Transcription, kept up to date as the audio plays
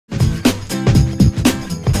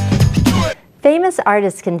Famous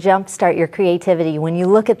artists can jumpstart your creativity when you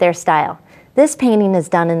look at their style. This painting is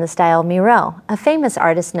done in the style of Miro, a famous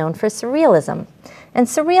artist known for Surrealism. And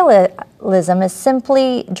Surrealism is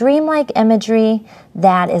simply dreamlike imagery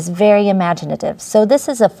that is very imaginative. So this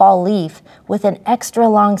is a fall leaf with an extra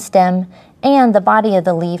long stem, and the body of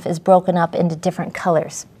the leaf is broken up into different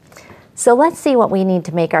colors. So let's see what we need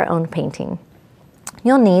to make our own painting.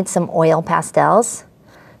 You'll need some oil pastels,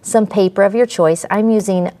 some paper of your choice. I'm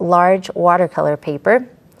using large watercolor paper,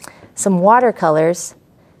 some watercolors,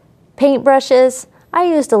 paintbrushes. I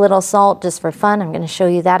used a little salt just for fun. I'm going to show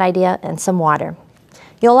you that idea, and some water.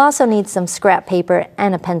 You'll also need some scrap paper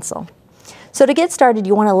and a pencil. So to get started,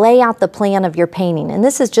 you want to lay out the plan of your painting, and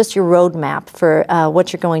this is just your roadmap for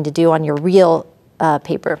what you're going to do on your real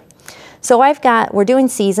paper. So we're doing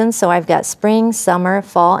seasons, so I've got spring, summer,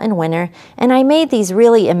 fall, and winter, and I made these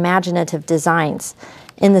really imaginative designs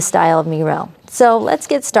in the style of Miro. So let's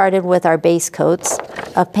get started with our base coats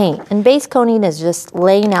of paint. And base coating is just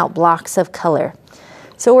laying out blocks of color.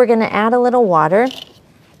 So we're going to add a little water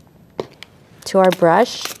to our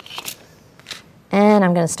brush. And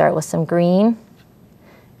I'm going to start with some green.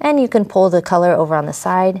 And you can pull the color over on the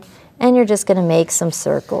side. And you're just going to make some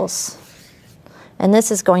circles. And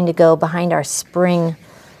this is going to go behind our spring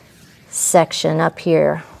section up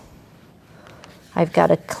here. I've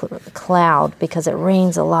got a cloud because it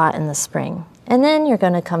rains a lot in the spring. And then you're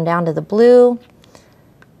going to come down to the blue,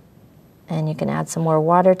 and you can add some more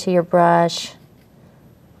water to your brush.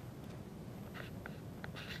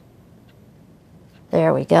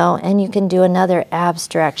 There we go. And you can do another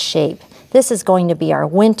abstract shape. This is going to be our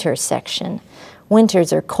winter section.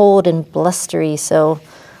 Winters are cold and blustery, so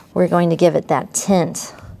we're going to give it that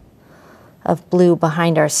tint of blue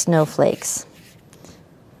behind our snowflakes.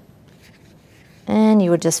 And you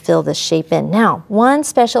would just fill this shape in. Now, one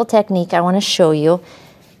special technique I want to show you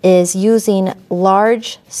is using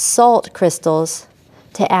large salt crystals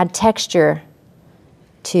to add texture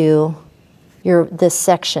to this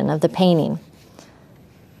section of the painting.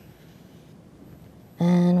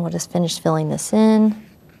 And we'll just finish filling this in.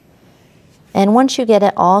 And once you get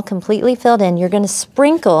it all completely filled in, you're going to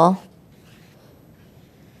sprinkle.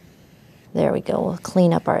 There we go. We'll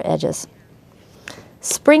clean up our edges.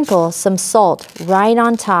 Sprinkle some salt right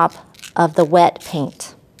on top of the wet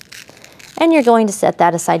paint. And you're going to set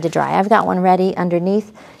that aside to dry. I've got one ready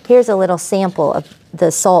underneath. Here's a little sample of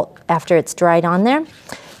the salt after it's dried on there.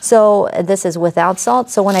 So this is without salt.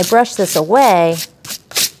 So when I brush this away,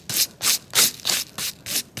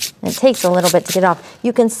 it takes a little bit to get off.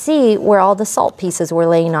 You can see where all the salt pieces were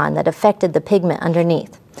laying on that affected the pigment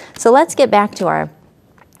underneath. So let's get back to our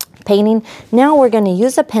painting. Now we're going to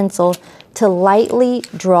use a pencil to lightly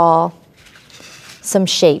draw some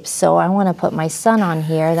shapes. So I want to put my sun on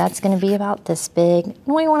here. That's going to be about this big.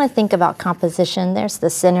 And we want to think about composition. There's the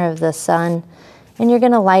center of the sun. And you're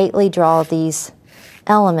going to lightly draw these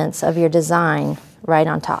elements of your design right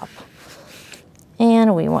on top.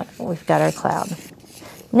 And we've got our cloud.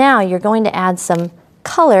 Now you're going to add some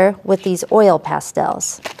color with these oil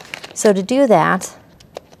pastels. So to do that,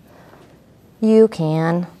 you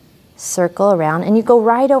can circle around, and you go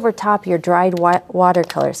right over top your dried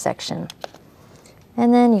watercolor section.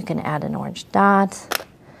 And then you can add an orange dot,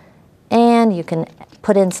 and you can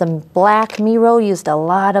put in some black. Miro used a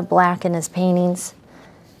lot of black in his paintings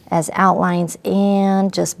as outlines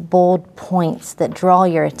and just bold points that draw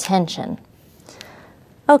your attention.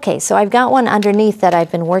 Okay, so I've got one underneath that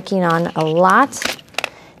I've been working on a lot.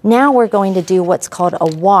 Now we're going to do what's called a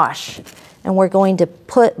wash, and we're going to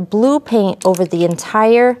put blue paint over the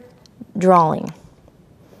entire drawing,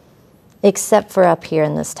 except for up here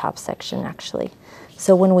in this top section actually.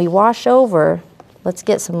 So when we wash over, let's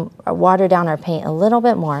get some water down our paint a little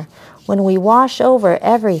bit more. When we wash over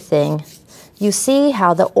everything, you see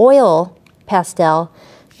how the oil pastel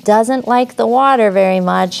doesn't like the water very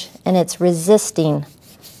much, and it's resisting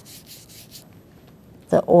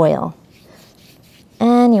the oil.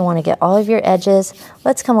 And you want to get all of your edges.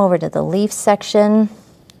 Let's come over to the leaf section.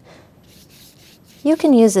 You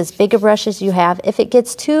can use as big a brush as you have. If it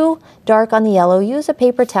gets too dark on the yellow, use a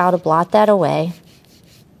paper towel to blot that away.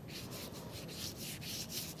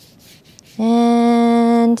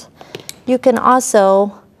 And you can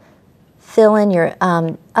also fill in your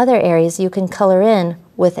other areas. You can color in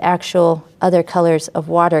with actual other colors of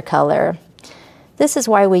watercolor. This is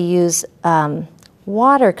why we use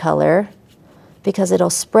watercolor, because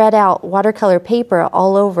it'll spread out watercolor paper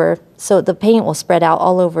all over, so the paint will spread out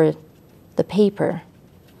all over the paper.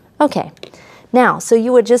 Okay, now, so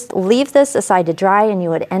you would just leave this aside to dry, and you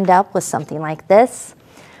would end up with something like this,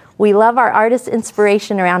 We love our artist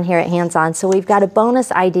inspiration around here at Hands On, so we've got a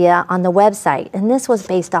bonus idea on the website, and this was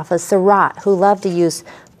based off of Seurat, who loved to use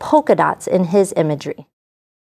polka dots in his imagery.